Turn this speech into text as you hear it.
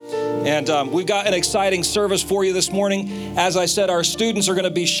And we've got an exciting service for you this morning. As I said, our students are going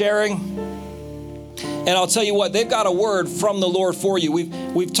to be sharing. And I'll tell you what, they've got a word from the Lord for you.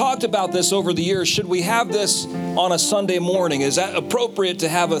 We've talked about this over the years. Should we have this on a Sunday morning? Is that appropriate to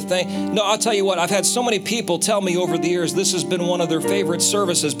have a thing? No, I'll tell you what, I've had so many people tell me over the years this has been one of their favorite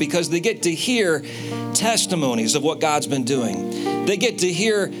services because they get to hear testimonies of what God's been doing. They get to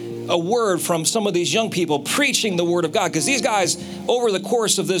hear a word from some of these young people preaching the word of God. Because these guys, over the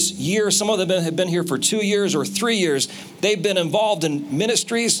course of this year, some of them have been here for 2 years or 3 years. They've been involved in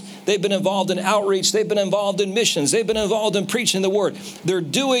ministries. They've been involved in outreach. They've been involved in missions. They've been involved in preaching the word. They're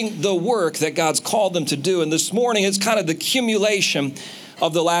doing the work that God's called them to do. And this morning, it's kind of the accumulation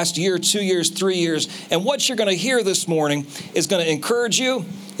of the last year, 2 years, 3 years. And what you're going to hear this morning is going to encourage you.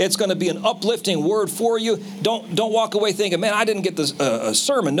 It's going to be an uplifting word for you. Don't walk away thinking, man, I didn't get this a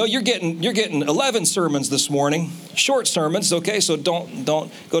sermon. No, you're getting 11 sermons this morning, short sermons. Okay, so don't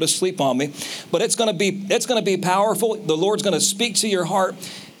go to sleep on me. But it's going to be powerful. The Lord's going to speak to your heart.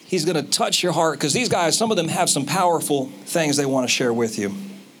 He's going to touch your heart because these guys, some of them have some powerful things they want to share with you.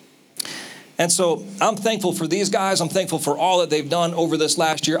 And so I'm thankful for these guys. I'm thankful for all that they've done over this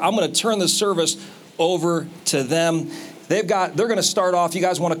last year. I'm going to turn the service over to them. They're going to start off. You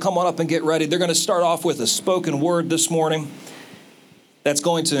guys want to come on up and get ready. They're going to start off with a spoken word this morning that's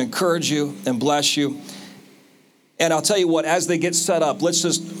going to encourage you and bless you. And I'll tell you what, as they get set up, let's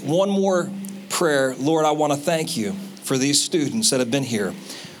just one more prayer. Lord, I want to thank you for these students that have been here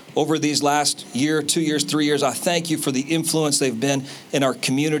over these last year, 2 years, 3 years. I thank you for the influence they've been in our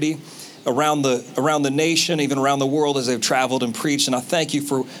community, around the nation, even around the world as they've traveled and preached. And I thank you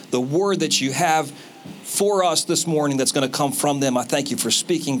for the word that you have for us this morning that's going to come from them. I thank you for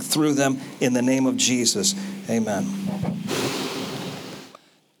speaking through them in the name of Jesus. Amen.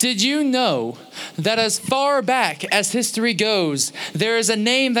 Did you know that as far back as history goes, there is a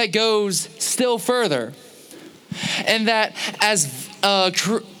name that goes still further? And that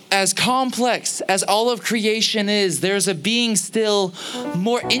as complex as all of creation is, there's a being still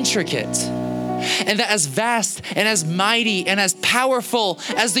more intricate. And that as vast and as mighty and as powerful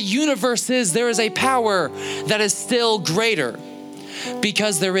as the universe is, there is a power that is still greater,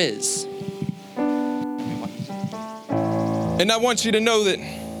 because there is. And I want you to know that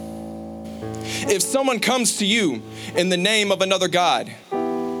if someone comes to you in the name of another God,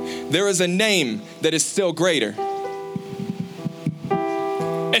 there is a name that is still greater.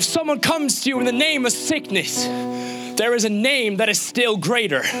 If someone comes to you in the name of sickness, there is a name that is still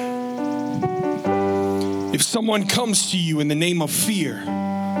greater. If someone comes to you in the name of fear,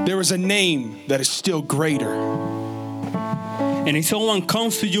 there is a name that is still greater. And if someone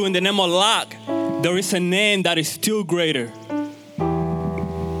comes to you in the name of lack, there is a name that is still greater.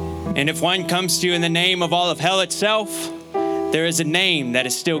 And if one comes to you in the name of all of hell itself, there is a name that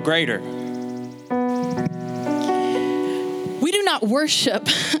is still greater. We do not worship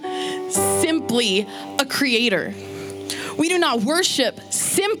simply a creator. We do not worship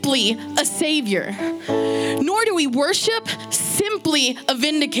simply a savior, nor do we worship simply a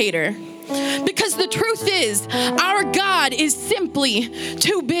vindicator. Because the truth is, our God is simply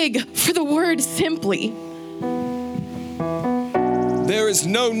too big for the word simply. There is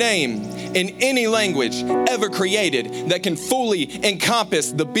no name in any language ever created that can fully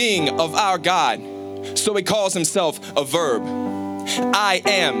encompass the being of our God. So he calls himself a verb. I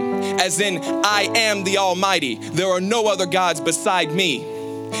am, as in I am the Almighty. There are no other gods beside me.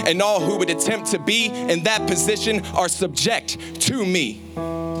 And all who would attempt to be in that position are subject to me.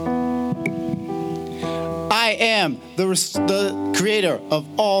 I am the creator of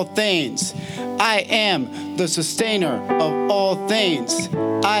all things. I am the sustainer of all things.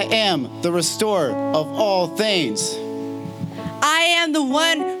 I am the restorer of all things. I am the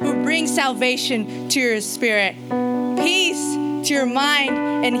one who brings salvation to your spirit, peace to your mind,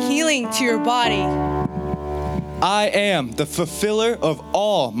 and healing to your body. I am the fulfiller of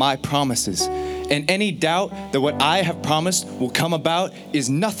all my promises, and any doubt that what I have promised will come about is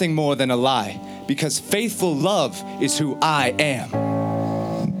nothing more than a lie, because faithful love is who I am.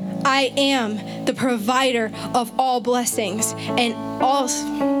 I am the provider of all blessings, and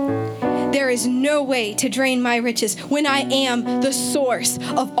there is no way to drain my riches when I am the source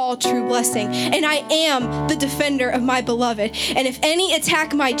of all true blessing, and I am the defender of my beloved. And if any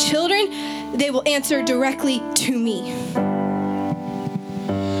attack my children, they will answer directly to me.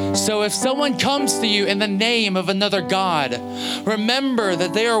 So if someone comes to you in the name of another God, remember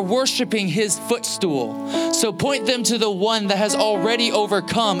that they are worshiping his footstool. So point them to the one that has already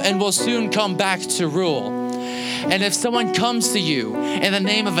overcome and will soon come back to rule. And if someone comes to you in the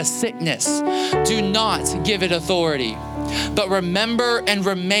name of a sickness, do not give it authority. But remember and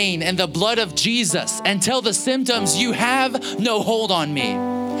remain in the blood of Jesus until the symptoms you have no hold on me.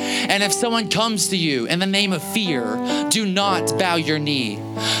 And if someone comes to you in the name of fear, do not bow your knee,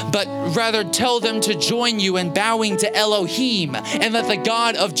 but rather tell them to join you in bowing to Elohim, and let the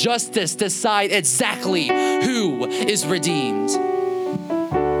God of justice decide exactly who is redeemed.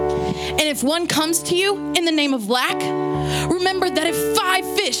 And if one comes to you in the name of lack, remember that if 5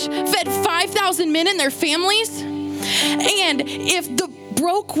 fish fed 5,000 men and their families, and if the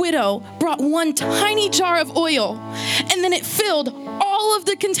broke widow brought one tiny jar of oil and then it filled all of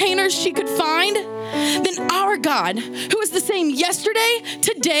the containers she could find, then our God, who is the same yesterday,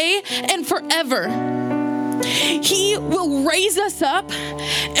 today, and forever, He will raise us up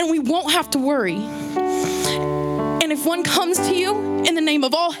and we won't have to worry. And if one comes to you in the name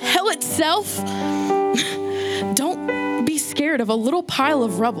of all hell itself, don't be scared of a little pile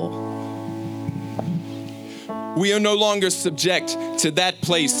of rubble. We are no longer subject to that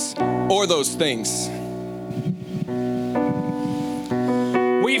place or those things.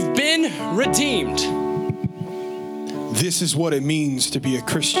 We've been redeemed. This is what it means to be a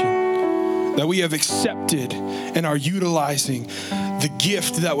Christian, that we have accepted and are utilizing the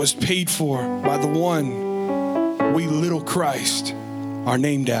gift that was paid for by the one we, little Christ, are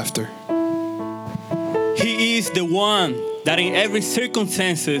named after. He is the one that in every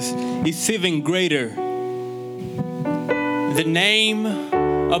circumstances is even greater. The name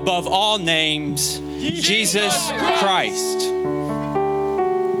above all names, Jesus Christ.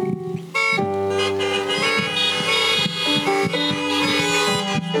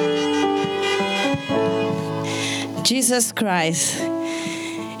 Jesus Christ.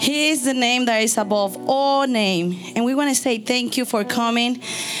 He is the name that is above all name. And we want to say thank you for coming.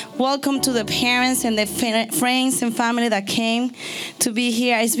 Welcome to the parents and the friends and family that came to be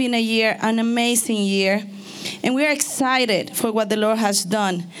here. It's been a year, an amazing year. And we're excited for what the Lord has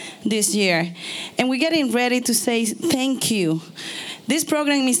done this year. And we're getting ready to say thank you. This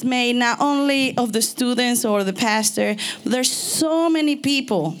program is made not only of the students or the pastor, but there's so many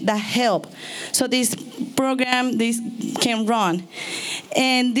people that help. So this program can run.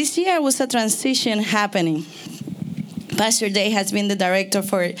 And this year was a transition happening. Pastor Day has been the director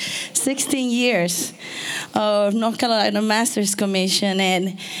for 16 years of North Carolina Master's Commission.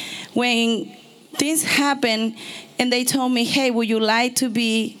 And when things happened and they told me, hey, would you like to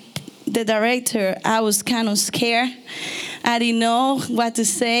be the director? I was kind of scared. I didn't know what to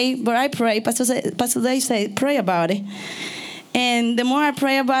say, but I prayed. Pastor Dave said, pray about it. And the more I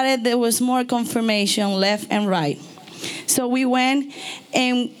prayed about it, there was more confirmation left and right. So we went,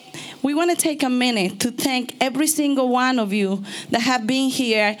 and we want to take a minute to thank every single one of you that have been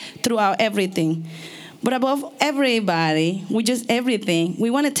here throughout everything. But above everybody, everything, we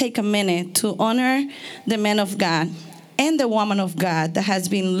want to take a minute to honor the man of God and the woman of God that has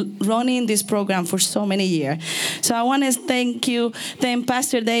been running this program for so many years. So I want to thank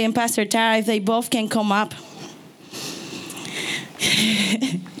Pastor Day and Pastor Tara, if they both can come up.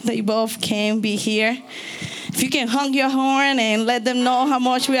 They both can be here. If you can honk your horn and let them know how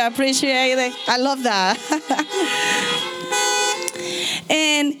much we appreciate it. I love that.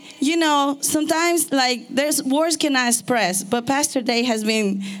 And, sometimes, there's words cannot express, but Pastor Day has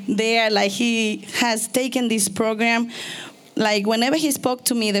been there, he has taken this program. Whenever he spoke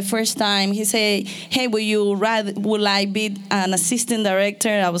to me the first time, he said, hey, would I be an assistant director?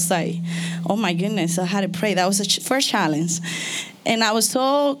 I was like, oh my goodness, I had to pray. That was the first challenge. And I was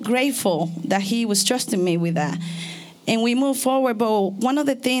so grateful that he was trusting me with that. And we moved forward, but one of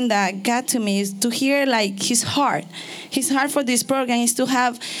the things that got to me is to hear his heart. His heart for this program is to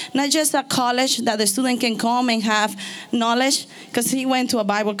have not just a college that the student can come and have knowledge, because he went to a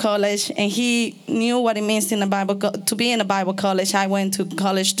Bible college and he knew what it means to be in a Bible college. I went to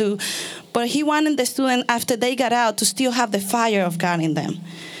college too. But he wanted the student, after they got out, to still have the fire of God in them.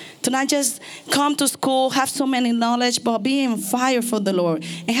 To not just come to school, have so many knowledge, but be in fire for the Lord.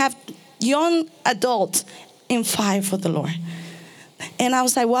 And have young adults in fire for the Lord. And I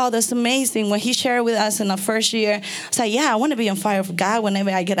was like, wow, that's amazing. When he shared with us in the first year, I was like, yeah, I want to be on fire for God whenever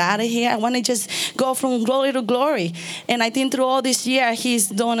I get out of here. I want to just go from glory to glory. And I think through all this year, he's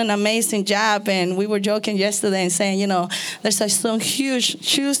done an amazing job. And we were joking yesterday and saying, there's some huge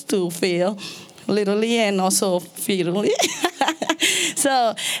shoes to fill, literally and also figuratively.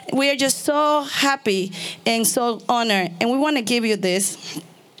 So we are just so happy and so honored. And we want to give you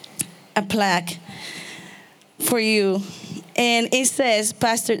a plaque for you. And it says,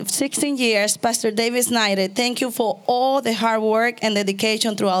 16 years, Pastor David Snyder, thank you for all the hard work and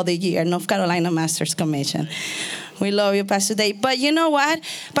dedication throughout the year, North Carolina Master's Commission. We love you, Pastor Dave. But you know what?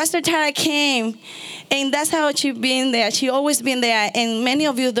 Pastor Tara came, and that's how she's been there. She always been there. And many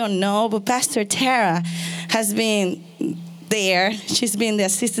of you don't know, but Pastor Tara has been there. She's been the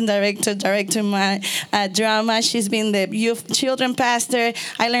assistant director drama. She's been the youth children pastor.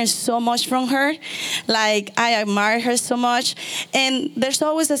 I learned so much from her. Like, I admire her so much. And there's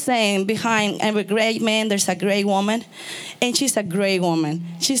always a saying, behind every great man, there's a great woman. And she's a great woman.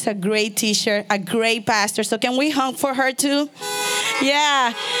 She's a great teacher, a great pastor. So can we hug for her too?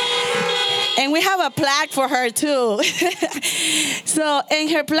 Yeah. And we have a plaque for her too. So, and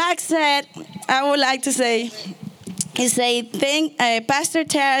her plaque said, I would like to say, he said, Pastor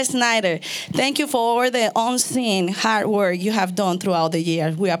Tara Snyder, thank you for all the unseen hard work you have done throughout the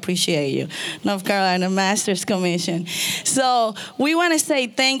year. We appreciate you. North Carolina Master's Commission. So we want to say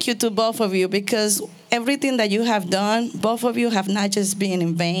thank you to both of you, because everything that you have done, both of you have not just been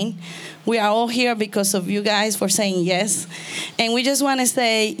in vain. We are all here because of you guys for saying yes. And we just want to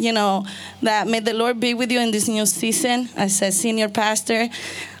say, that may the Lord be with you in this new season as a senior pastor.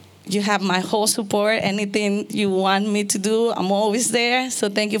 You have my whole support. Anything you want me to do, I'm always there. So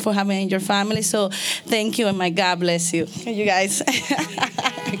thank you for having me in your family. So thank you, and my God bless you. You guys.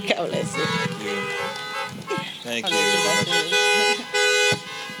 God bless you. Thank you.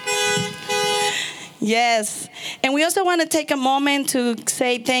 Yes. And we also want to take a moment to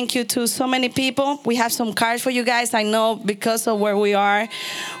say thank you to so many people. We have some cards for you guys. I know because of where we are,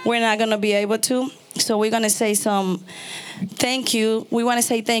 we're not going to be able to. So we're going to say some thank you. We want to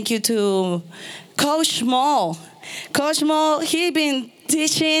say thank you to Coach Moll. Coach Moll, he been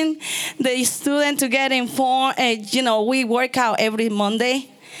teaching the student to get informed. We work out every Monday.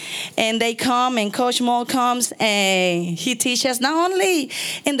 And they come, and Coach Moll comes, and he teaches not only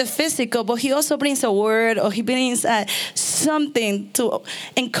in the physical, but he also brings a word, or he brings something to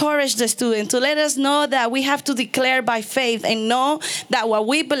encourage the student, to let us know that we have to declare by faith and know that what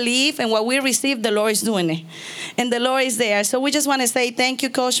we believe and what we receive, the Lord is doing it. And the Lord is there. So we just want to say thank you,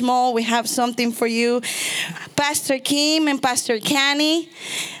 Coach Moll. We have something for you. Pastor Kim and Pastor Canny,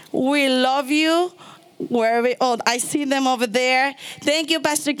 we love you. I see them over there. Thank you,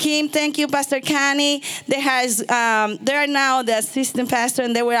 Pastor Kim. Thank you, Pastor Canny. They are now the assistant pastor,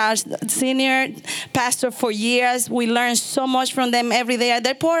 and they were our senior pastor for years. We learn so much from them every day.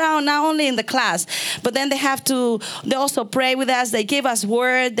 They pour out not only in the class, but then they also pray with us. They give us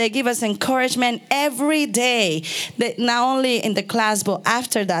word. They give us encouragement every day. Not only in the class, but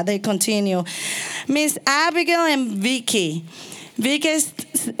after that, they continue. Miss Abigail and Vicky.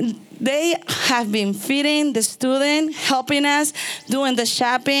 They have been feeding the student, helping us, doing the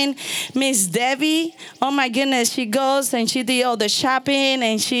shopping. Miss Debbie, oh my goodness, she goes and she did all the shopping,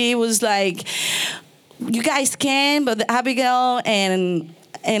 and she was like, you guys can, but Abigail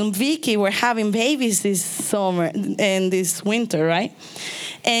and Vicky were having babies this summer and this winter, right?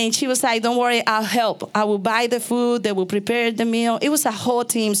 And she was like, don't worry, I'll help. I will buy the food. They will prepare the meal. It was a whole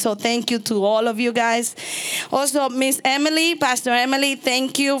team. So thank you to all of you guys. Also, Miss Emily, Pastor Emily,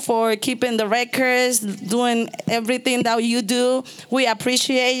 thank you for keeping the records, doing everything that you do. We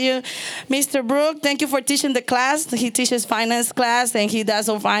appreciate you. Mr. Brooke, thank you for teaching the class. He teaches finance class, and he does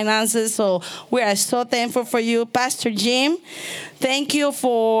all finances. So we are so thankful for you. Pastor Jim, thank you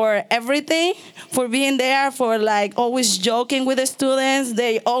for everything, for being there, for always joking with the students.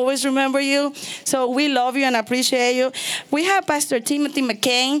 They always remember you. So we love you and appreciate you. We have Pastor Timothy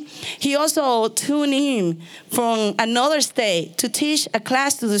McCain. He also tuned in from another state to teach a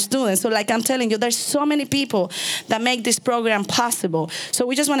class to the students. So I'm telling you, there's so many people that make this program possible. So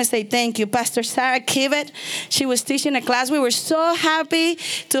we just want to say thank you. Pastor Sarah Kivett, she was teaching a class. We were so happy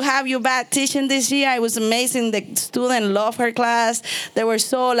to have you back teaching this year. It was amazing. The students loved her class. They were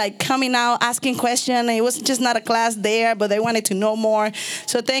so coming out, asking questions. It was just not a class there, but they wanted to know more.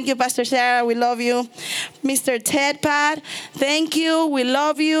 So thank you, Pastor Sarah. We love you. Mr. Ted Pat, thank you. We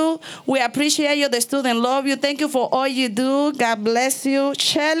love you. We appreciate you. The students love you. Thank you for all you do. God bless you.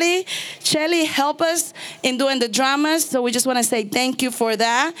 Shelly help us in doing the dramas. So we just want to say thank you for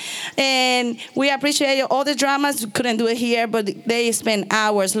that. And we appreciate you. All the dramas, we couldn't do it here, but they spend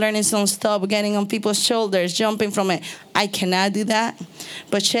hours learning some stuff, getting on people's shoulders, jumping from it. I cannot do that.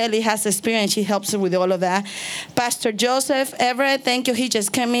 But Shelly has experience. She helps her with all of that. Pastor Joseph Everett, thank you. He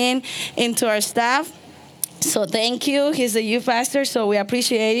just came into our staff. So thank you. He's a youth pastor, so we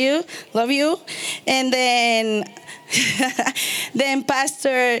appreciate you. Love you. And then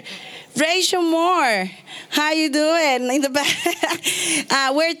Pastor Rachel Moore, how you doing in the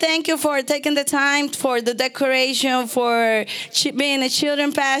back? We're thank you for taking the time for the decoration, for being a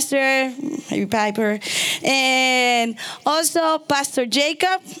children pastor, maybe Piper, and also Pastor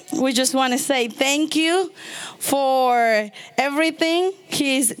Jacob. We just want to say thank you for everything.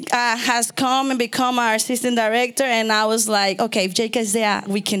 He has come and become our assistant director, and I was like, okay, if Jacob's there,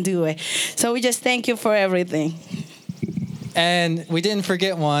 we can do it. So we just thank you for everything. And we didn't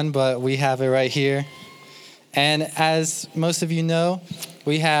forget one, but we have it right here. And as most of you know,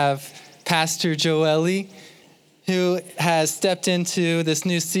 we have Pastor Joelle, who has stepped into this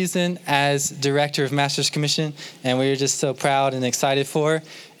new season as Director of Master's Commission, and we're just so proud and excited for her.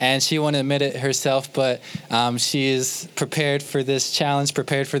 And she won't admit it herself, but she is prepared for this challenge,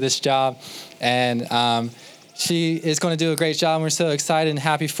 prepared for this job, and she is going to do a great job, and we're so excited and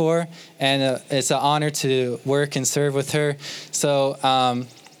happy for her, and it's an honor to work and serve with her. So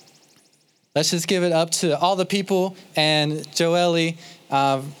let's just give it up to all the people and Joelle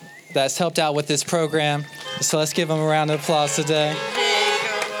that's helped out with this program. So let's give them a round of applause today.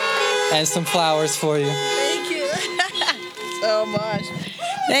 And some flowers for you. Thank you so much.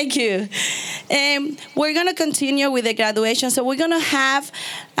 Thank you. We're going to continue with the graduation. So we're going to have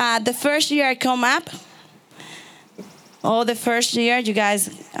the first year come up. The first year, you guys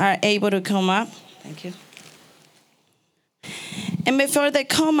are able to come up. Thank you. And before they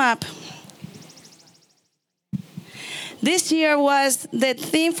come up, this year was, the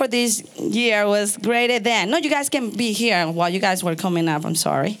theme for this year was greater than. No, you guys can be here while you guys were coming up. I'm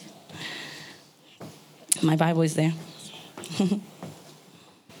sorry. My Bible is there.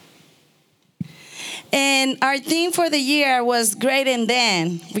 And our theme for the year was greater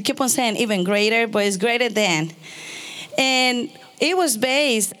than. We keep on saying even greater, but it's greater than. And it was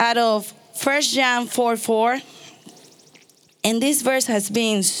based out of 1 John 4:4. And this verse has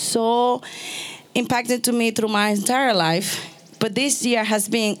been so impacted to me through my entire life. But this year has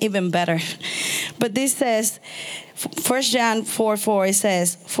been even better. But this says, 1 John 4:4, it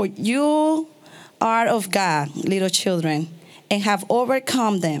says, "For you are of God, little children, and have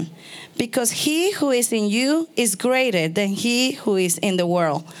overcome them, because he who is in you is greater than he who is in the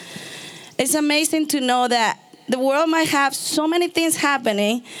world." It's amazing to know that the world might have so many things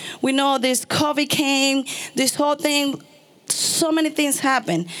happening. We know this COVID came, this whole thing, so many things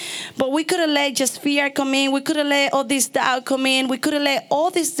happen. But we could have let just fear come in. We could have let all this doubt come in. We could have let all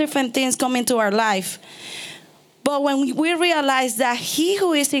these different things come into our life. But when we realize that he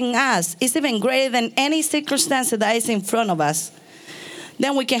who is in us is even greater than any circumstance that is in front of us,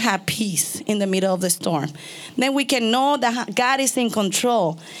 then we can have peace in the middle of the storm. Then we can know that God is in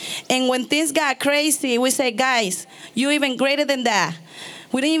control. And when things got crazy, we say, guys, you're even greater than that.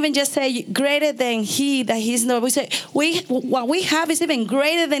 We didn't even just say greater than he, that he's not. We say, what we have is even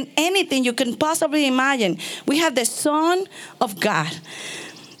greater than anything you can possibly imagine. We have the Son of God,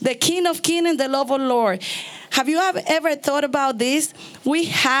 the King of Kings and the Lord of Lords. Have you ever thought about this? We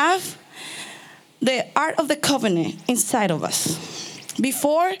have the Ark of the Covenant inside of us.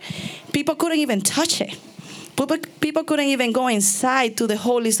 Before, people couldn't even touch it. People couldn't even go inside to the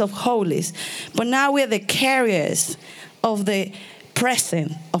holies of holies. But now we're the carriers of the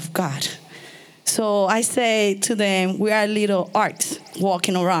presence of God. So I say to them, we are little arks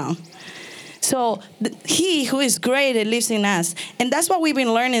walking around. So he who is greater lives in us. And that's what we've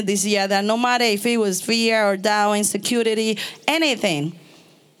been learning this year, that no matter if it was fear or doubt, insecurity, anything,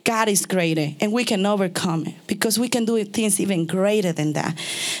 God is greater, and we can overcome it because we can do things even greater than that.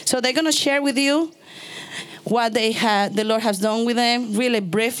 So they're going to share with you what the Lord has done with them really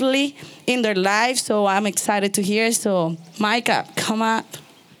briefly in their lives. So I'm excited to hear. So Micah, come up.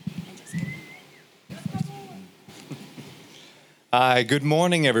 Hi, good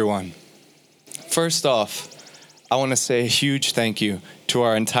morning, everyone. First off, I want to say a huge thank you to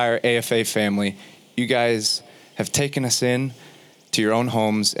our entire AFA family. You guys have taken us in to your own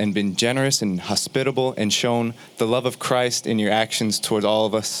homes and been generous and hospitable and shown the love of Christ in your actions toward all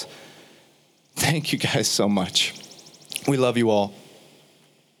of us. Thank you guys so much. We love you all.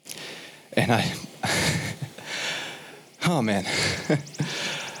 And oh man,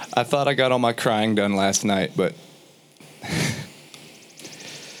 I thought I got all my crying done last night, but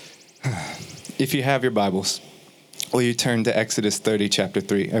if you have your Bibles, will you turn to Exodus 30, chapter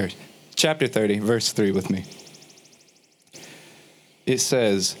 30, verse 3 with me? It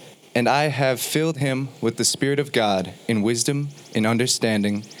says, "And I have filled him with the Spirit of God in wisdom, in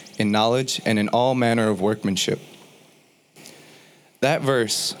understanding, in knowledge, and in all manner of workmanship." That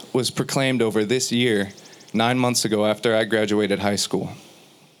verse was proclaimed over this year, 9 months ago after I graduated high school.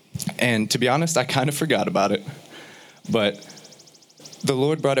 And to be honest, I kind of forgot about it. But the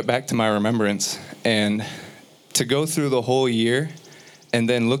Lord brought it back to my remembrance, and to go through the whole year and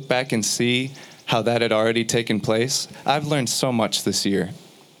then look back and see how that had already taken place. I've learned so much this year.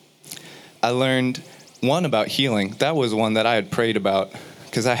 I learned one about healing. That was one that I had prayed about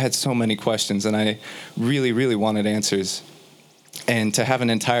because I had so many questions and I really, really wanted answers. And to have an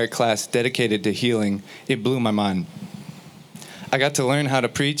entire class dedicated to healing, it blew my mind. I got to learn how to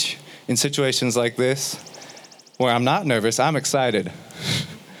preach in situations like this where I'm not nervous, I'm excited.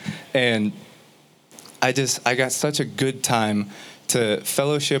 And I got such a good time to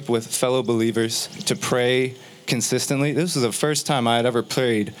fellowship with fellow believers, to pray consistently. This was the first time I had ever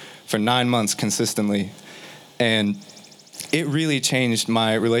prayed for 9 months consistently. And it really changed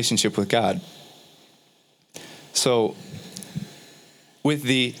my relationship with God. So, with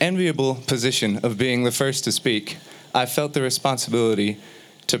the enviable position of being the first to speak, I felt the responsibility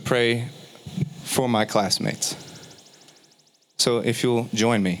to pray for my classmates. So if you'll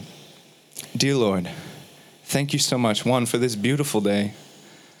join me. Dear Lord, thank you so much, one, for this beautiful day.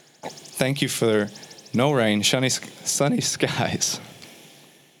 Thank you for no rain, sunny skies.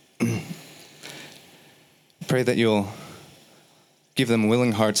 Pray that you'll give them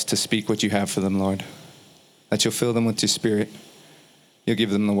willing hearts to speak what you have for them, Lord. That you'll fill them with your spirit. You'll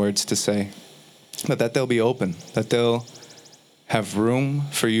give them the words to say. But that they'll be open, that they'll have room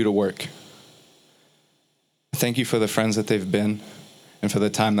for you to work. Thank you for the friends that they've been and for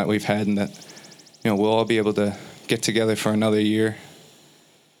the time that we've had, and that we'll all be able to get together for another year.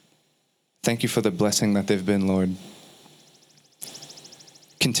 Thank you for the blessing that they've been, Lord.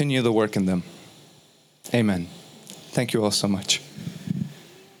 Continue the work in them. Amen. Thank you all so much.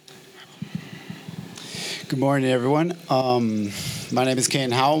 Good morning, everyone. My name is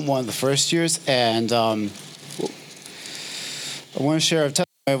Kane Howell. I'm one of the first years, and I want to share a testimony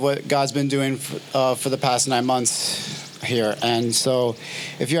of what God's been doing for the past 9 months here. And so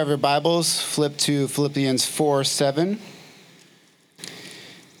if you have your Bibles, flip to Philippians 4:7.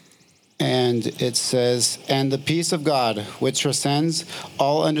 And it says, "And the peace of God, which transcends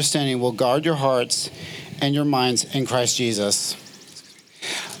all understanding, will guard your hearts and your minds in Christ Jesus."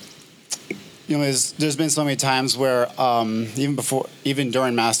 There's been so many times where, even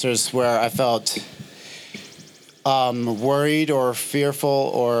during Masters, where I felt worried or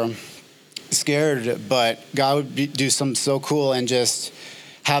fearful or scared, but God would do something so cool and just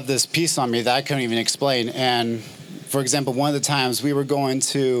have this peace on me that I couldn't even explain. And for example, one of the times we were going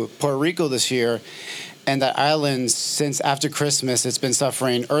to Puerto Rico this year, and that island, since after Christmas, it's been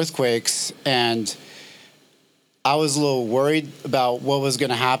suffering earthquakes, and I was a little worried about what was going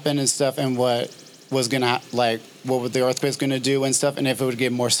to happen and stuff, and what was going to, what were the earthquakes going to do and stuff, and if it would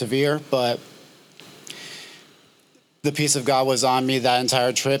get more severe. But the peace of God was on me that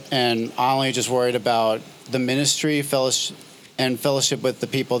entire trip, and I only just worried about the ministry, fellowship with the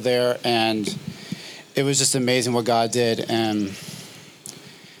people there, and it was just amazing what God did. And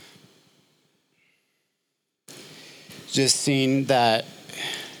just seeing that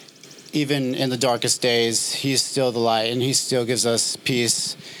even in the darkest days, He's still the light, and He still gives us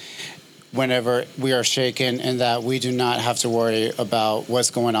peace whenever we are shaken, and that we do not have to worry about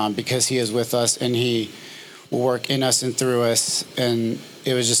what's going on, because He is with us and He will work in us and through us. And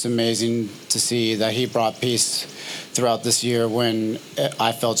it was just amazing to see that He brought peace throughout this year when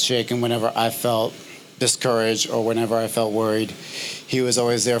I felt shaken, whenever I felt discouraged, or whenever I felt worried. He was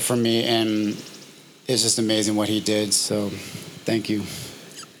always there for me, and it's just amazing what He did. So thank you.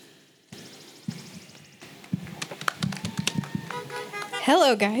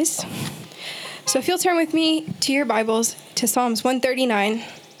 Hello, guys. So if you'll turn with me to your Bibles to Psalms 139,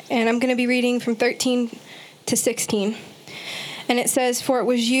 and I'm going to be reading from 13 to 16. And it says, "For it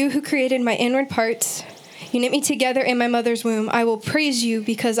was you who created my inward parts. You knit me together in my mother's womb. I will praise you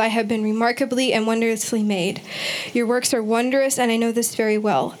because I have been remarkably and wondrously made. Your works are wondrous, and I know this very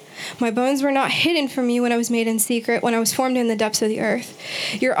well. My bones were not hidden from you when I was made in secret, when I was formed in the depths of the earth.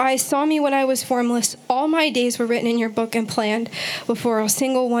 Your eyes saw me when I was formless. All my days were written in your book and planned before a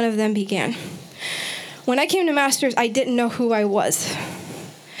single one of them began." When I came to Masters, I didn't know who I was.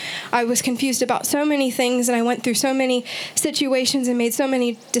 I was confused about so many things, and I went through so many situations and made so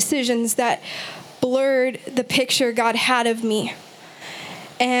many decisions that blurred the picture God had of me.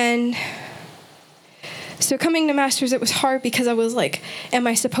 And so coming to Masters, it was hard because I was like, am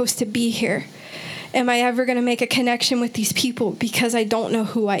I supposed to be here? Am I ever going to make a connection with these people? Because I don't know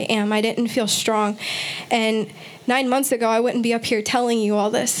who I am. I didn't feel strong. And 9 months ago, I wouldn't be up here telling you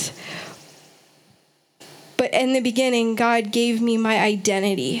all this. But in the beginning, God gave me my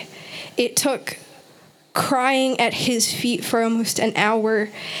identity. It took crying at His feet for almost an hour,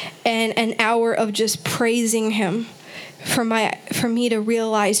 and an hour of just praising Him, for me to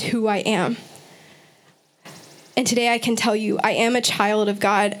realize who I am. And today I can tell you, I am a child of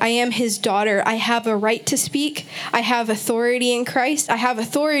God. I am his daughter. I have a right to speak. I have authority in Christ. I have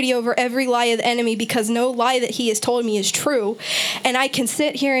authority over every lie of the enemy because no lie that he has told me is true. And I can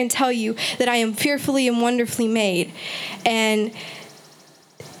sit here and tell you that I am fearfully and wonderfully made. And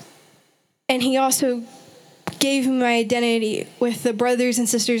he also gave me my identity with the brothers and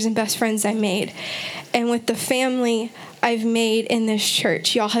sisters and best friends I made, and with the family I've made in this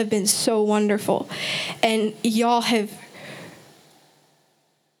church. Y'all have been so wonderful, and y'all have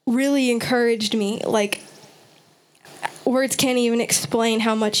really encouraged me. Like, words can't even explain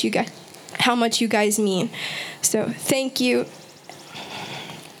how much you guys mean. So thank you,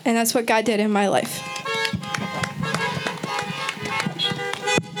 and that's what God did in my life.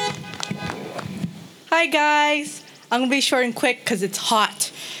 Hi guys, I'm gonna be short and quick because it's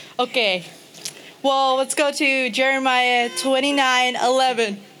hot. Okay, well, let's go to Jeremiah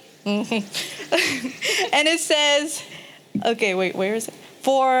 29:11. And it says, okay, wait, where is it?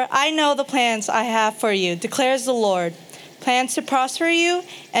 For I know the plans I have for you, declares the Lord. Plans to prosper you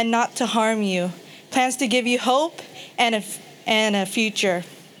and not to harm you. Plans to give you hope and a future.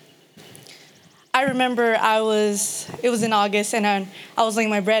 I remember it was in August, and I was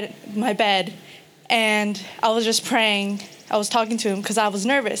laying in my bed, and I was just praying. I was talking to him because I was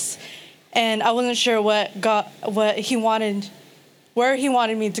nervous, and I wasn't sure where he wanted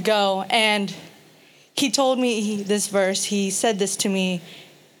me to go. And he told me this verse. He said this to me,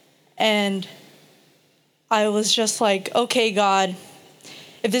 and I was just like, okay, God,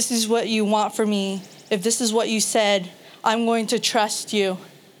 if this is what you want for me, if this is what you said, I'm going to trust you.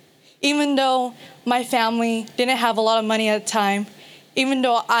 Even though my family didn't have a lot of money at the time, even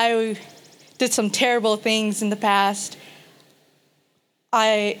though I did some terrible things in the past,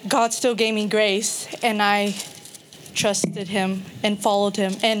 God still gave me grace, and I trusted him and followed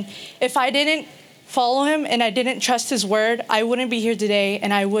him. And if I didn't follow him and I didn't trust his word, I wouldn't be here today,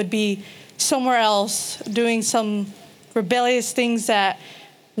 and I would be somewhere else doing some rebellious things that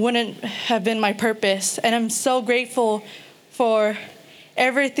wouldn't have been my purpose. And I'm so grateful for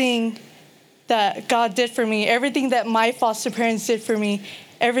everything that God did for me, everything that my foster parents did for me,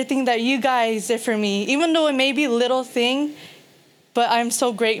 everything that you guys did for me, even though it may be a little thing, but I'm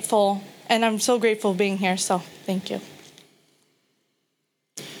so grateful, and I'm so grateful being here, so thank you.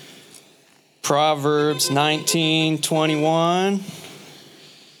 Proverbs 19:21.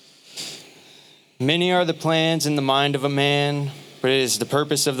 Many are the plans in the mind of a man, but it is the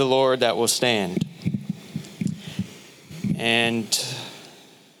purpose of the Lord that will stand. And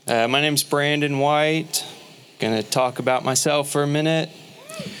my name's Brandon White. Gonna talk about myself for a minute.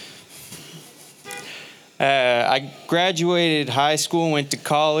 I graduated high school, went to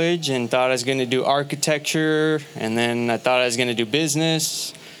college, and thought I was going to do architecture, and then I thought I was going to do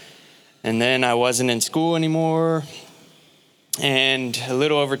business, and then I wasn't in school anymore. And a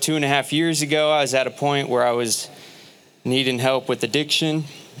little over 2.5 years ago, I was at a point where I was needing help with addiction,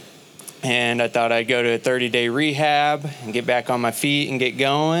 and I thought I'd go to a 30-day rehab and get back on my feet and get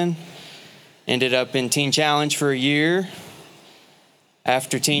going. Ended up in Teen Challenge for a year.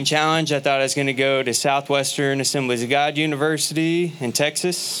 After Teen Challenge, I thought I was going to go to Southwestern Assemblies of God University in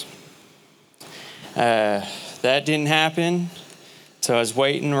Texas. That didn't happen, so I was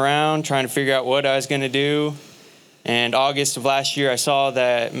waiting around trying to figure out what I was going to do. And August of last year, I saw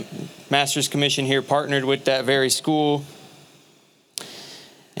that Master's Commission here partnered with that very school.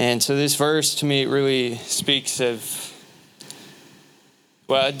 And so this verse, to me, it really speaks of,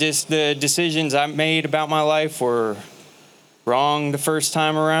 well, just the decisions I made about my life were wrong the first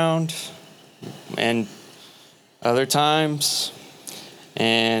time around, and other times.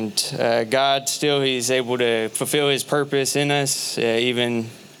 And God still, he's able to fulfill his purpose in us. Even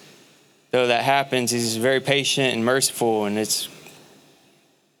though that happens, he's very patient and merciful, and it's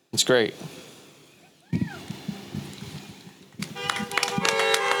great.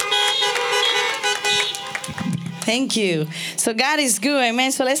 Thank you. So God is good,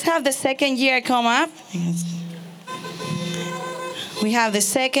 amen. So let's have the second year come up. We have the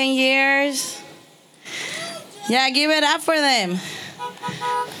second years. Yeah, give it up for them.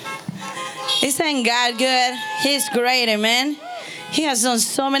 Isn't God good? He's great, amen. He has done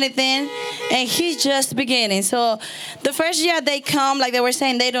so many things. And he's just beginning. So the first year they come, like they were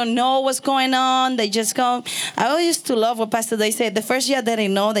saying, they don't know what's going on. They just come. I always used to love what Pastor Day said. The first year they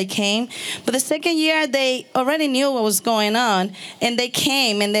didn't know, they came. But the second year they already knew what was going on. And they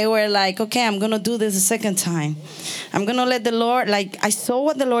came and they were like, okay, I'm going to do this a second time. I'm going to let the Lord, like I saw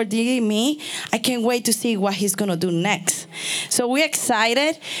what the Lord did in me. I can't wait to see what he's going to do next. So we're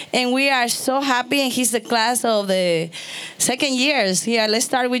excited and we are so happy. And he's the class of the second years here. Let's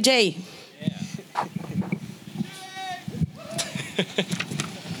start with Jay.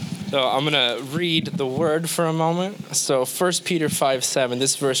 So I'm going to read the word for a moment. So 1 Peter 5:7,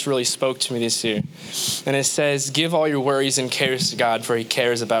 this verse really spoke to me this year. And it says, give all your worries and cares to God, for he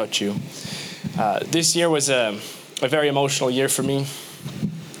cares about you. This year was a very emotional year for me.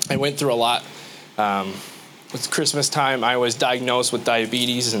 I went through a lot. It's Christmas time. I was diagnosed with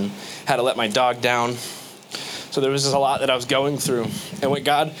diabetes and had to let my dog down. So there was just a lot that I was going through. And what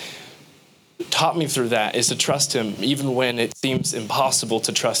God taught me through that is to trust him, even when it seems impossible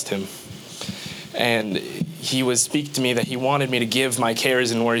to trust him. And he would speak to me that he wanted me to give my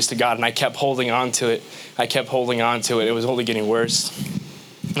cares and worries to God, and I kept holding on to it. It was only getting worse.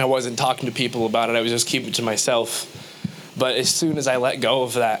 And I wasn't talking to people about it. I was just keeping it to myself. But as soon as I let go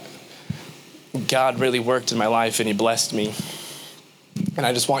of that, God really worked in my life and he blessed me. And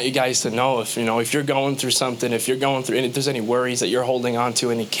I just want you guys to know, if you're going through something, if there's any worries that you're holding on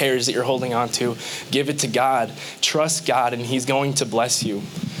to, any cares that you're holding on to, give it to God. Trust God, and he's going to bless you.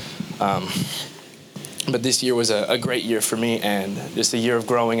 But this year was a great year for me, and just a year of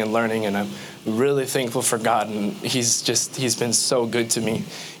growing and learning, and I'm really thankful for God, and he's been so good to me,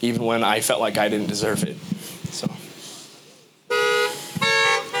 even when I felt like I didn't deserve it. So.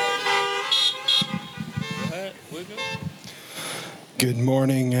 Good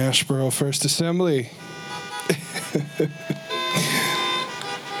morning, Asheboro First Assembly.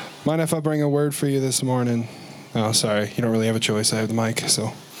 Mind if I bring a word for you this morning? Oh, sorry. You don't really have a choice. I have the mic.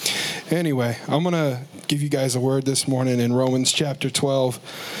 So anyway, I'm going to give you guys a word this morning in Romans chapter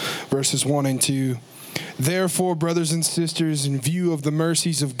 12, verses 1 and 2. Therefore, brothers and sisters, in view of the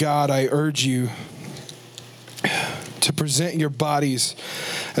mercies of God, I urge you to present your bodies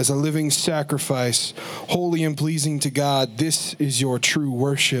as a living sacrifice, holy and pleasing to God. This is your true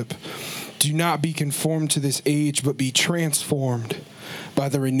worship. Do not be conformed to this age, but be transformed by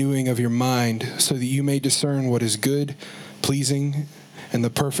the renewing of your mind, so that you may discern what is good, pleasing, and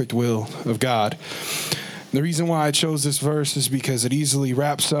the perfect will of God. The reason why I chose this verse is because it easily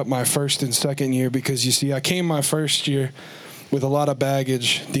wraps up my first and second year, because you see, I came my first year with a lot of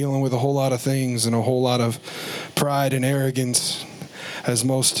baggage, dealing with a whole lot of things and a whole lot of pride and arrogance, as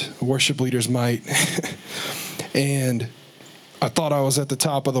most worship leaders might. And I thought I was at the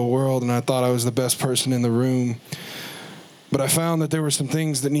top of the world, and I thought I was the best person in the room. But I found that there were some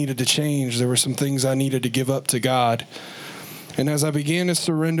things that needed to change. There were some things I needed to give up to God. And as I began to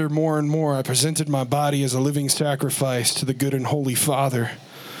surrender more and more, I presented my body as a living sacrifice to the good and holy Father.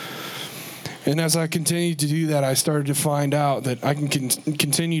 And as I continued to do that, I started to find out that I can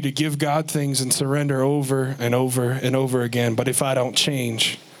continue to give God things and surrender over and over and over again. But if I don't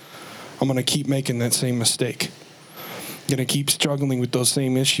change, I'm going to keep making that same mistake. I'm going to keep struggling with those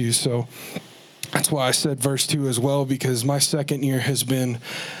same issues. So that's why I said verse 2 as well, because my second year has been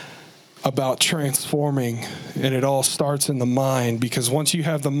about transforming, and it all starts in the mind, because once you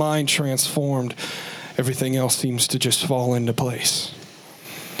have the mind transformed, everything else seems to just fall into place.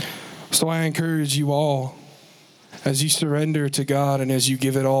 So I encourage you all, as you surrender to God and as you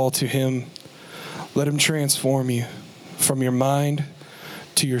give it all to him, let him transform you from your mind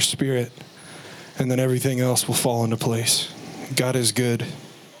to your spirit, and then everything else will fall into place. God is good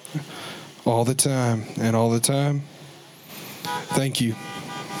all the time, and all the time. Thank you.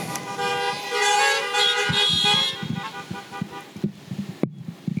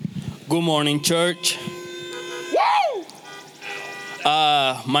 Good morning, church.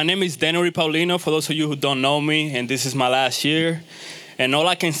 My name is Daniel Paulino, for those of you who don't know me, and this is my last year. And all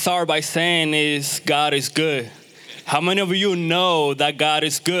I can start by saying is God is good. How many of you know that God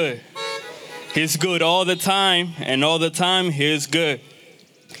is good? He's good all the time, and all the time He is good.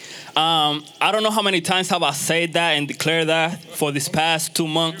 I don't know how many times have I said that and declared that for this past 2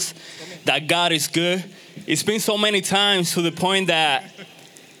 months, that God is good. It's been so many times to the point that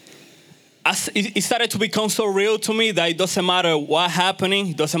it started to become so real to me that it doesn't matter what's happening,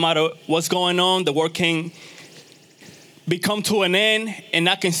 it doesn't matter what's going on, the world can become to an end, and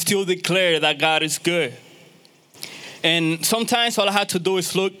I can still declare that God is good. And sometimes all I have to do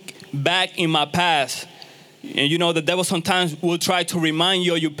is look back in my past. And you know, the devil sometimes will try to remind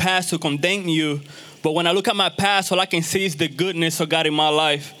you of your past to condemn you. But when I look at my past, all I can see is the goodness of God in my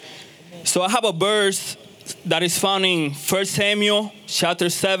life. So I have a verse that is found in 1 Samuel chapter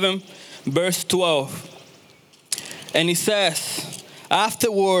 7, verse 12. And it says,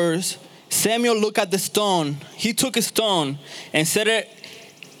 afterwards, Samuel looked at the stone. He took a stone and set it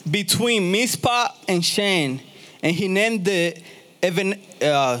between Mizpah and Shan, and he named it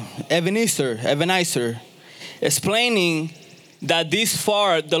Ebenezer, explaining that this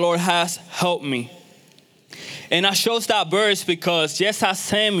far the Lord has helped me. And I chose that verse because just as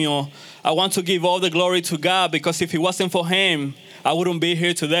Samuel, I want to give all the glory to God, because if it wasn't for him, I wouldn't be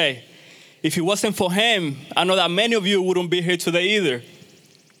here today. If it wasn't for him, I know that many of you wouldn't be here today either.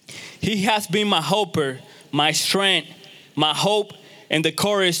 He has been my helper, my strength, my hope, and the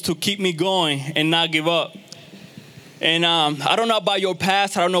courage to keep me going and not give up. And I don't know about your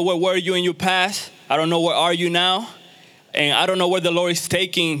past. I don't know where were you in your past. I don't know where are you now. And I don't know where the Lord is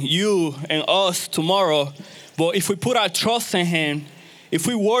taking you and us tomorrow. But if we put our trust in him, if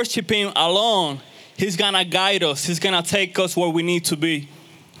we worship him alone, he's going to guide us. He's going to take us where we need to be.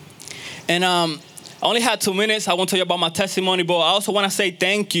 And I only had 2 minutes. I won't tell you about my testimony, but I also want to say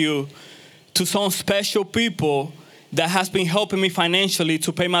thank you to some special people that has been helping me financially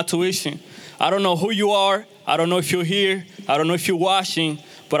to pay my tuition. I don't know who you are. I don't know if you're here. I don't know if you're watching,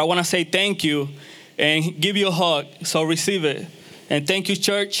 but I want to say thank you and give you a hug. So receive it. And thank you,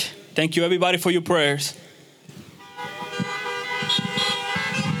 church. Thank you, everybody, for your prayers.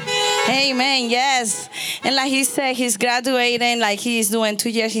 Amen. Yes. And like he said, he's graduating, like he's doing 2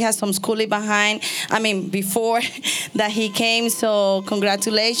 years. He has some schooling before that he came. So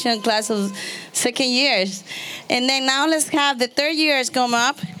congratulations, class of second years. And then now let's have the third years come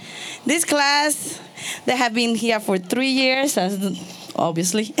up. This class, they have been here for 3 years,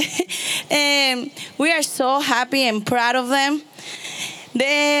 obviously. And we are so happy and proud of them.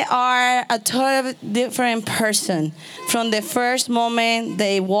 They are a totally different person from the first moment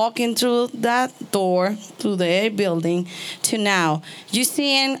they walk in through that door to the building to now. You're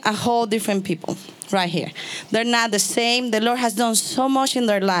seeing a whole different people right here. They're not the same. The Lord has done so much in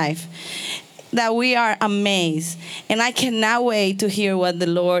their life that we are amazed. And I cannot wait to hear what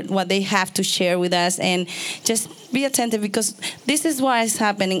they have to share with us. And just be attentive, because this is what is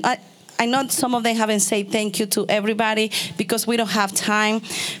happening. I know some of them haven't said thank you to everybody because we don't have time.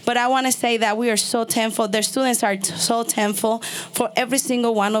 But I want to say that we are so thankful. Their students are so thankful for every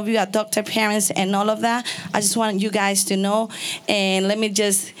single one of you, adopted parents and all of that. I just want you guys to know. And let me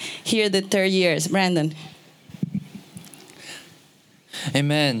just hear the third years. Brandon.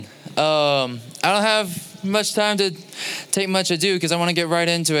 Amen. I don't have much time to take much ado because I want to get right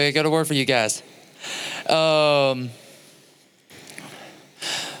into it. I got a word for you guys.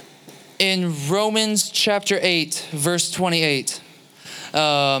 In Romans chapter 8, verse 28,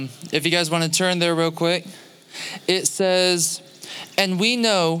 if you guys want to turn there real quick, it says, and we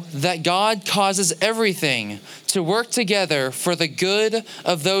know that God causes everything to work together for the good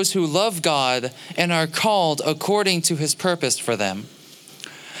of those who love God and are called according to his purpose for them.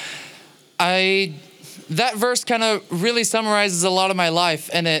 That verse kind of really summarizes a lot of my life,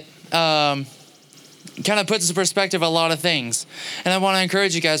 and it kind of puts into perspective a lot of things. And I want to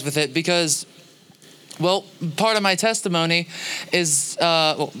encourage you guys with it because, well, part of my testimony is,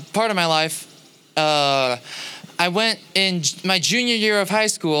 part of my life, I went in my junior year of high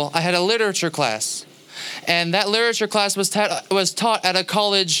school, I had a literature class. And that literature class was taught at a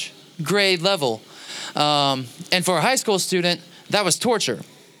college grade level. And for a high school student, that was torture.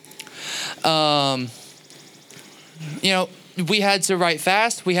 We had to write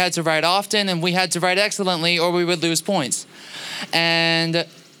fast, we had to write often, and we had to write excellently or we would lose points. And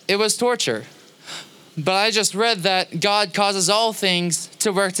it was torture. But I just read that God causes all things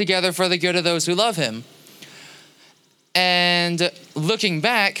to work together for the good of those who love him. And looking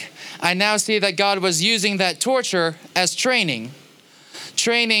back, I now see that God was using that torture as training.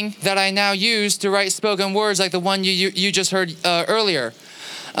 Training that I now use to write spoken words like the one you just heard earlier.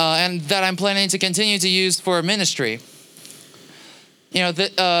 And that I'm planning to continue to use for ministry.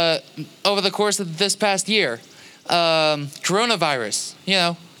 Over the course of this past year, coronavirus,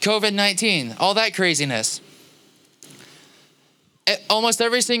 COVID-19, all that craziness. Almost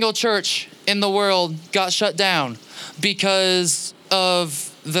every single church in the world got shut down because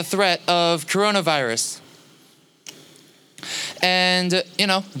of the threat of coronavirus. And,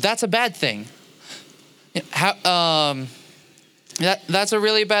 that's a bad thing. That's a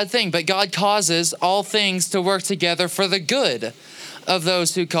really bad thing, but God causes all things to work together for the good of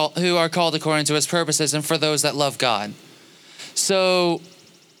those who are called according to his purposes and for those that love God. So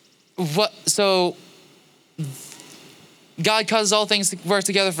God causes all things to work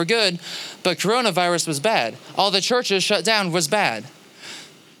together for good, but coronavirus was bad. All the churches shut down was bad.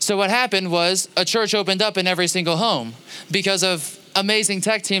 So So what happened was a church opened up in every single home because of amazing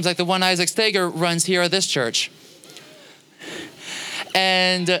tech teams like the one Isaac Steger runs here at this church.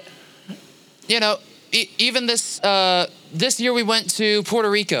 And, even this year we went to Puerto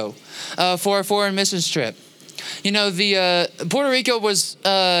Rico for a foreign missions trip. Puerto Rico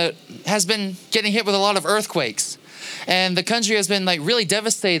has been getting hit with a lot of earthquakes, and the country has been really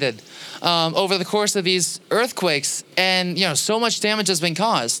devastated over the course of these earthquakes, and so much damage has been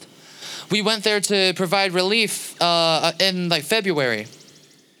caused. We went there to provide relief in February,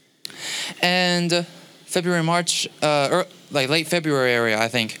 and February, March, or late February area, I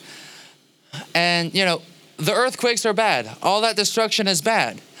think. And the earthquakes are bad. All that destruction is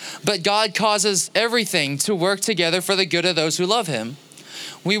bad. But God causes everything to work together for the good of those who love him.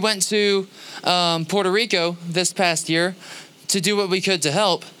 We went to Puerto Rico this past year to do what we could to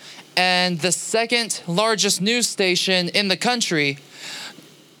help. And the second largest news station in the country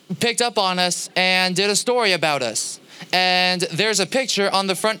picked up on us and did a story about us. And there's a picture on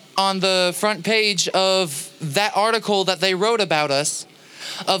the front page of that article that they wrote about us,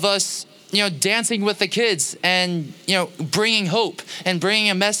 of us dancing with the kids and, bringing hope and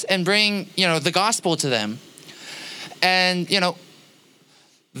bringing the gospel to them. And,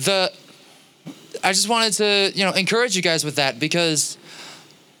 I just wanted to, encourage you guys with that because,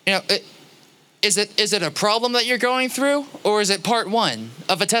 is it a problem that you're going through, or is it part one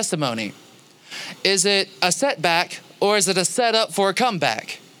of a testimony? Is it a setback, or is it a setup for a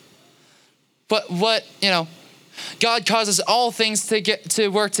comeback? But God causes all things to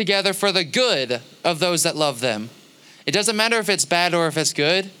work together for the good of those that love them. It doesn't matter if it's bad or if it's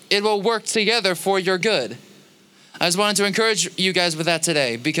good. It will work together for your good. I just wanted to encourage you guys with that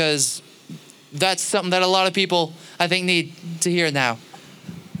today because that's something that a lot of people, I think, need to hear now.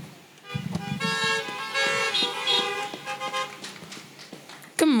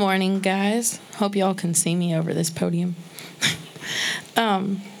 Good morning, guys. Hope y'all can see me over this podium.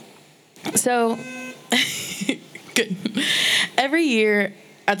 Good. Every year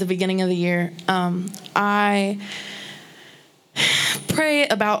at the beginning of the year, I pray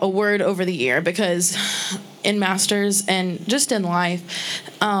about a word over the year because in masters and just in life,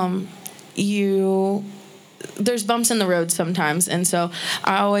 there's bumps in the road sometimes. And so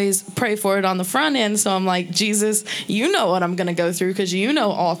I always pray for it on the front end. So I'm like, Jesus, you know what I'm going to go through because you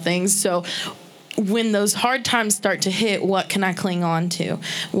know all things. So when those hard times start to hit, what can I cling on to?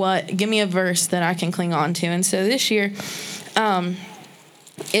 Give me a verse that I can cling on to. And so this year,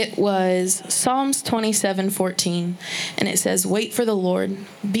 it was Psalms 27:14, and it says, "Wait for the Lord,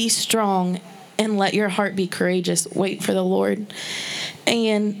 be strong, and let your heart be courageous. Wait for the Lord."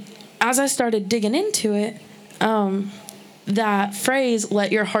 And as I started digging into it, that phrase,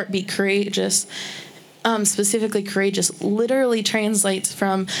 "let your heart be courageous," specifically courageous, literally translates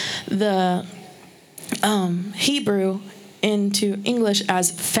from the Hebrew into English as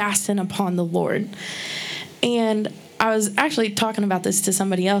fasten upon the Lord. And I was actually talking about this to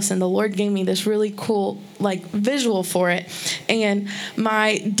somebody else, and the Lord gave me this really cool visual for it. And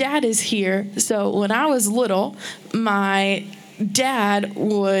my dad is here. So when I was little, my dad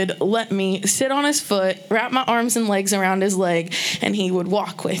would let me sit on his foot, wrap my arms and legs around his leg, and he would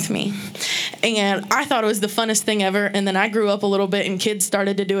walk with me. And I thought it was the funnest thing ever. And then I grew up a little bit and kids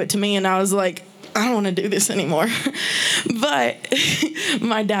started to do it to me, and I was like, I don't want to do this anymore. But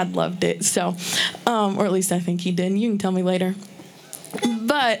my dad loved it. So, or at least I think he did. You can tell me later.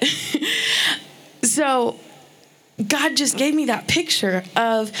 But so God just gave me that picture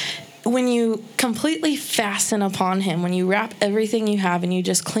of when you completely fasten upon him, when you wrap everything you have and you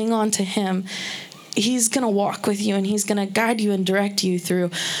just cling on to him, he's going to walk with you and he's going to guide you and direct you through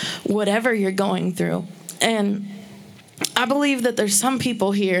whatever you're going through. And I believe that there's some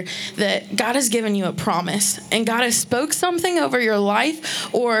people here that God has given you a promise and God has spoke something over your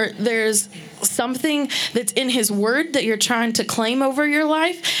life, or there's something that's in his word that you're trying to claim over your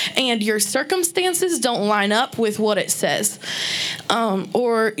life and your circumstances don't line up with what it says,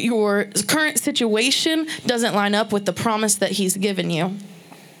 or your current situation doesn't line up with the promise that he's given you.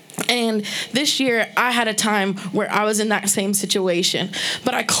 And this year, I had a time where I was in that same situation.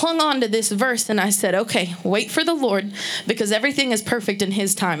 But I clung on to this verse and I said, okay, wait for the Lord, because everything is perfect in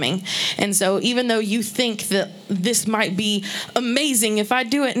his timing. And so even though you think that this might be amazing, if I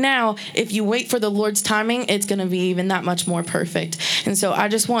do it now, if you wait for the Lord's timing, it's going to be even that much more perfect. And so I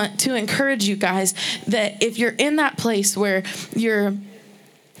just want to encourage you guys that if you're in that place where you're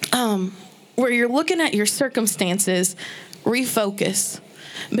looking at your circumstances, refocus.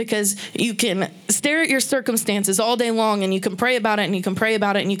 because you can stare at your circumstances all day long and you can pray about it and you can pray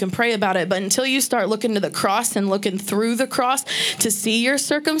about it and you can pray about it. But until you start looking to the cross and looking through the cross to see your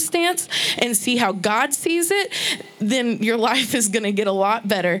circumstance and see how God sees it, then your life is going to get a lot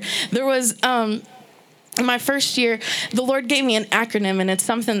better. There was, my first year, the Lord gave me an acronym, and it's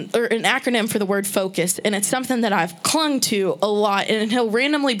something, or an acronym for the word focus, and it's something that I've clung to a lot, and He'll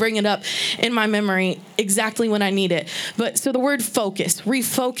randomly bring it up in my memory exactly when I need it. But so the word focus,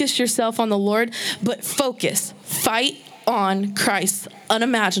 refocus yourself on the Lord, but focus, fight on Christ's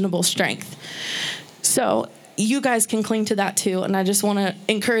unimaginable strength. So you guys can cling to that too, and I just want to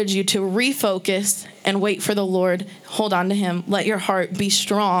encourage you to refocus and wait for the Lord. Hold on to Him. Let your heart be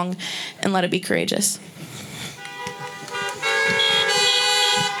strong, and let it be courageous.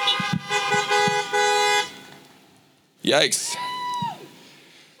 Yikes.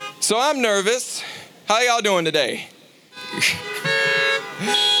 So I'm nervous. How y'all doing today?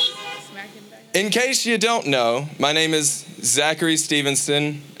 In case you don't know, my name is Zachary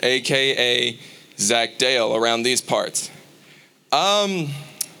Stevenson, aka Zach Dale, around these parts. I'm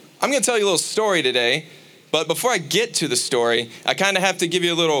going to tell you a little story today, but before I get to the story, I kind of have to give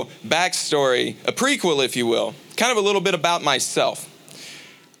you a little backstory, a prequel, if you will, kind of a little bit about myself.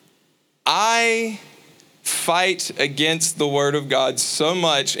 I fight against the Word of God so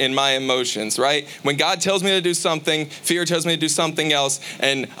much in my emotions, right? When God tells me to do something, fear tells me to do something else,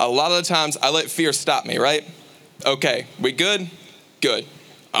 and a lot of the times I let fear stop me, right? Okay, we good? Good.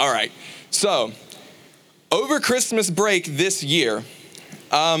 All right. So, over Christmas break this year,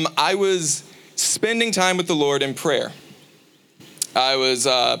 I was spending time with the Lord in prayer. I was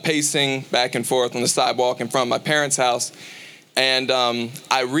pacing back and forth on the sidewalk in front of my parents' house, and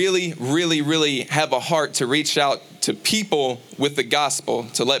I really have a heart to reach out to people with the gospel,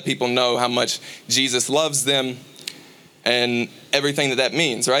 to let people know how much Jesus loves them and everything that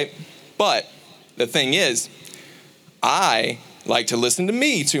means, right? But the thing is, I like to listen to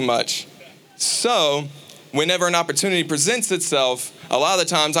me too much. So whenever an opportunity presents itself, a lot of the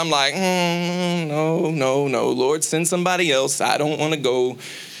times I'm like, no, Lord, send somebody else. I don't want to go.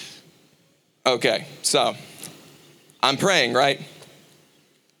 Okay, so I'm praying, right?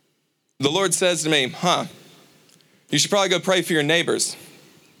 The Lord says to me, you should probably go pray for your neighbors.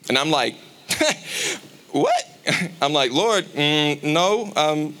 And I'm like, what? I'm like, Lord, no,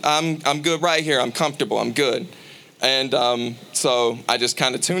 I'm good right here. I'm comfortable. I'm good. And so I just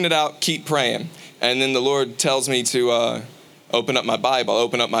kind of tune it out, keep praying. And then the Lord tells me to open up my Bible. I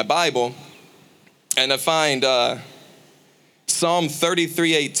open up my Bible, and I find Psalm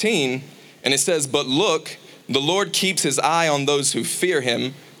 33:18, and it says, but look, the Lord keeps His eye on those who fear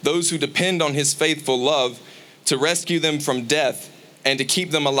Him, those who depend on His faithful love, to rescue them from death and to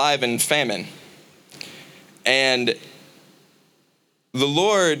keep them alive in famine. And the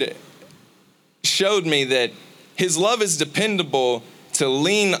Lord showed me that His love is dependable to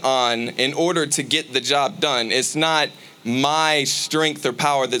lean on in order to get the job done. It's not my strength or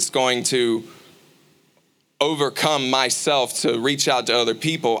power that's going to overcome myself to reach out to other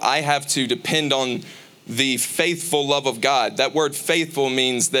people. I have to depend on the faithful love of God. That word faithful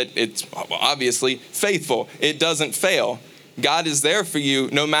means that it's obviously faithful. It doesn't fail. God is there for you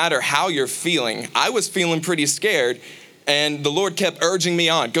no matter how you're feeling. I was feeling pretty scared, and the Lord kept urging me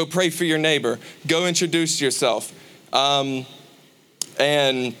on. Go pray for your neighbor. Go introduce yourself.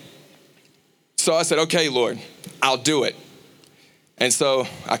 And so I said, okay, Lord, I'll do it. And so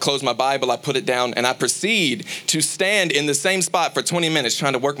I closed my Bible, I put it down, and I proceed to stand in the same spot for 20 minutes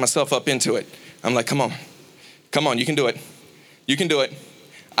trying to work myself up into it. I'm like, come on, you can do it. You can do it.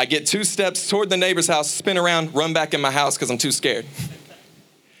 I get 2 steps toward the neighbor's house, spin around, run back in my house because I'm too scared.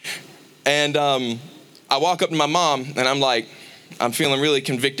 And I walk up to my mom, and I'm like, I'm feeling really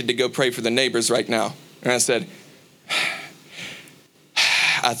convicted to go pray for the neighbors right now. And I said,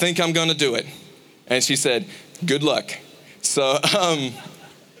 I think I'm going to do it. And she said, good luck. So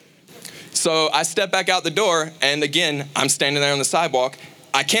I step back out the door, and again, I'm standing there on the sidewalk.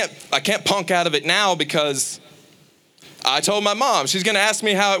 I can't punk out of it now because I told my mom she's going to ask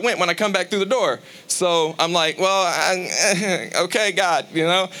me how it went when I come back through the door. So I'm like, well, okay, God, you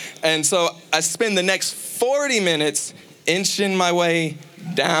know? And so I spend the next 40 minutes inching my way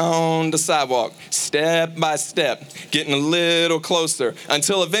down the sidewalk, step by step, getting a little closer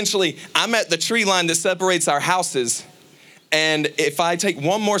until eventually I'm at the tree line that separates our houses. And if I take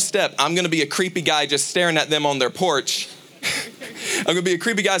one more step, I'm going to be a creepy guy just staring at them on their porch. I'm going to be a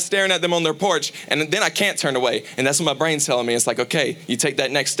creepy guy staring at them on their porch, and then I can't turn away. And that's what my brain's telling me. It's like, okay, you take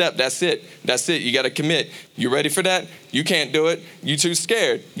that next step. That's it. You got to commit. You ready for that? You can't do it. You too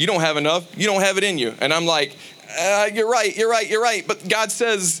scared. You don't have enough. You don't have it in you. And I'm like, you're right. But God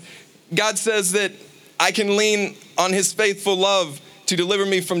says that I can lean on his faithful love to deliver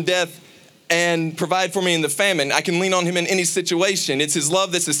me from death and provide for me in the famine. I can lean on him in any situation. It's his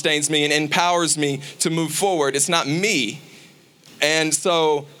love that sustains me and empowers me to move forward. It's not me. And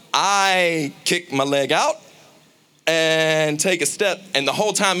so I kick my leg out and take a step. And the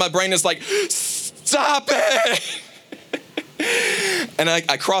whole time my brain is like, stop it. And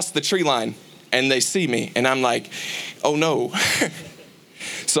I cross the tree line and they see me and I'm like, oh no.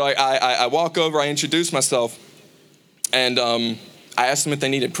 So I walk over, I introduce myself, and I asked them if they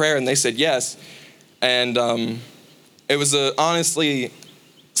needed prayer, and they said yes. And it was a honestly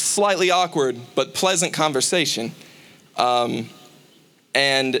slightly awkward but pleasant conversation. And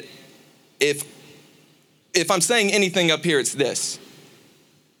if I'm saying anything up here, it's this.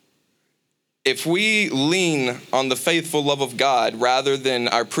 If we lean on the faithful love of God rather than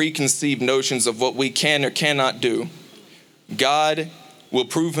our preconceived notions of what we can or cannot do, God will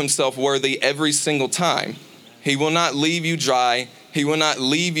prove himself worthy every single time. He will not leave you dry. He will not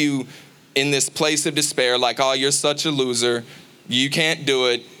leave you in this place of despair like, oh, you're such a loser. You can't do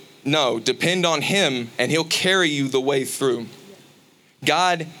it. No, depend on him and he'll carry you the way through.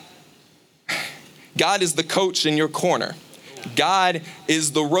 God is the coach in your corner. God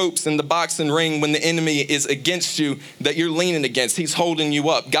is the ropes in the boxing ring when the enemy is against you that you're leaning against. He's holding you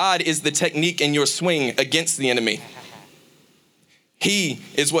up. God is the technique in your swing against the enemy. He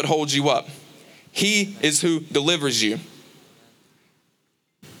is what holds you up. He is who delivers you.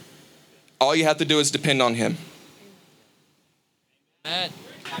 All you have to do is depend on him. Amen.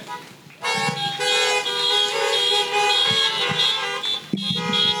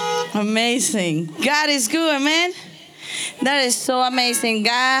 Amazing. God is good, man. That is so amazing.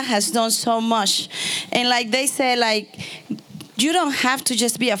 God has done so much. And like they said, like, you don't have to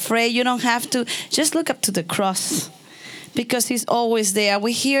just be afraid. You don't have to just look up to the cross. Because he's always there.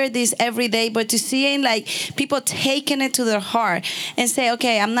 We hear this every day, but to seeing like people taking it to their heart and say,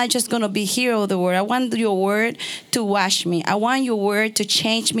 okay, I'm not just going to be here of the word. I want your word to wash me. I want your word to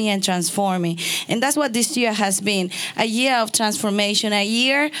change me and transform me. And that's what this year has been, a year of transformation, a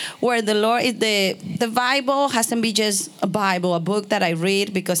year where the Lord, the Bible hasn't been just a Bible, a book that I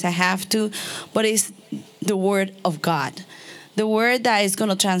read because I have to, but it's the word of God. The word that is going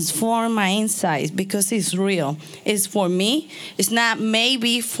to transform my insides because it's real. It's for me. It's not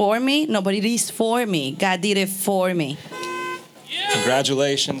maybe for me. No, but it is for me. God did it for me.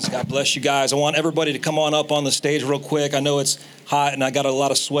 Congratulations. God bless you guys. I want everybody to come on up on the stage real quick. I know it's hot and I got a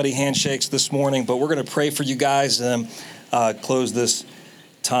lot of sweaty handshakes this morning, but we're going to pray for you guys and close this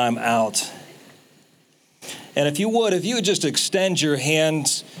time out. And if you would just extend your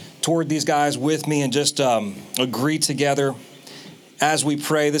hands toward these guys with me and just agree together. As we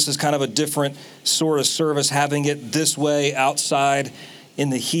pray, this is kind of a different sort of service, having it this way outside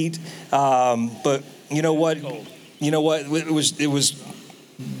in the heat. But you know what? It was.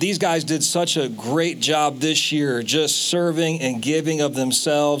 These guys did such a great job this year, just serving and giving of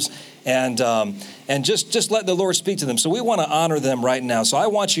themselves, and just let the Lord speak to them. So we want to honor them right now. So I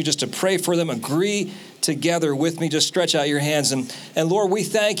want you just to pray for them, agree together with me. Just stretch out your hands, and Lord, we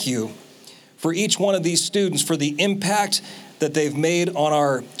thank you for each one of these students, for the impact that they've made on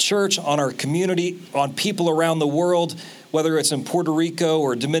our church, on our community, on people around the world, whether it's in Puerto Rico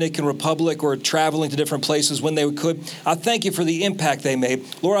or Dominican Republic or traveling to different places when they could. I thank you for the impact they made.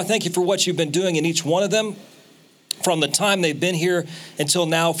 Lord, I thank you for what you've been doing in each one of them from the time they've been here until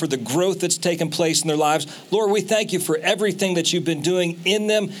now, for the growth that's taken place in their lives. Lord, we thank you for everything that you've been doing in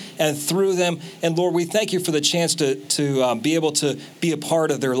them and through them. And Lord, we thank you for the chance to be able to be a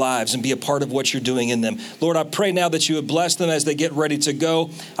part of their lives and be a part of what you're doing in them. Lord, I pray now that you would bless them as they get ready to go.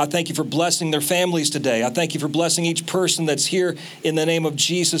 I thank you for blessing their families today. I thank you for blessing each person that's here in the name of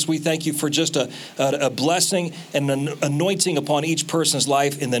Jesus. We thank you for just a blessing and an anointing upon each person's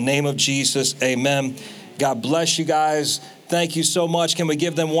life in the name of Jesus. Amen. God bless you guys. Thank you so much. Can we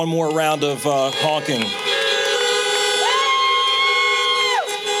give them one more round of honking?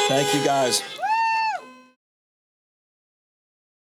 Thank you, guys.